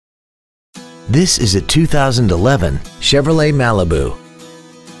This is a 2011 Chevrolet Malibu.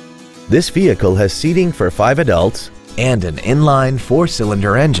 This vehicle has seating for 5 adults and an inline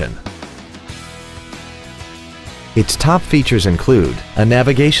 4-cylinder engine. Its top features include a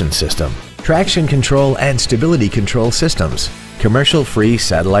navigation system, traction control and stability control systems, commercial-free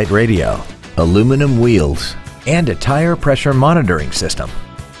satellite radio, aluminum wheels, and a tire pressure monitoring system.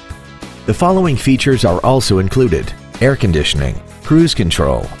 The following features are also included: air conditioning, cruise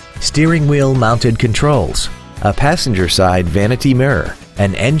control, steering wheel mounted controls, a passenger side vanity mirror,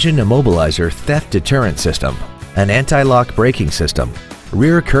 an engine immobilizer theft deterrent system, an anti-lock braking system,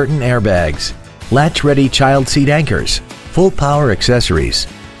 rear curtain airbags, latch-ready child seat anchors, full power accessories,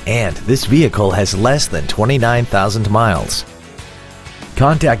 and this vehicle has less than 29,000 miles.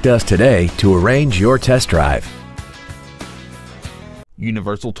 Contact us today to arrange your test drive.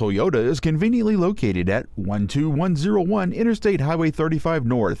 Universal Toyota is conveniently located at 12101 Interstate Highway 35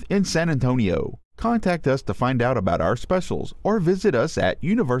 North in San Antonio. Contact us to find out about our specials or visit us at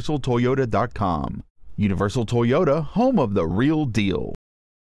universaltoyota.com. Universal Toyota, home of the real deal.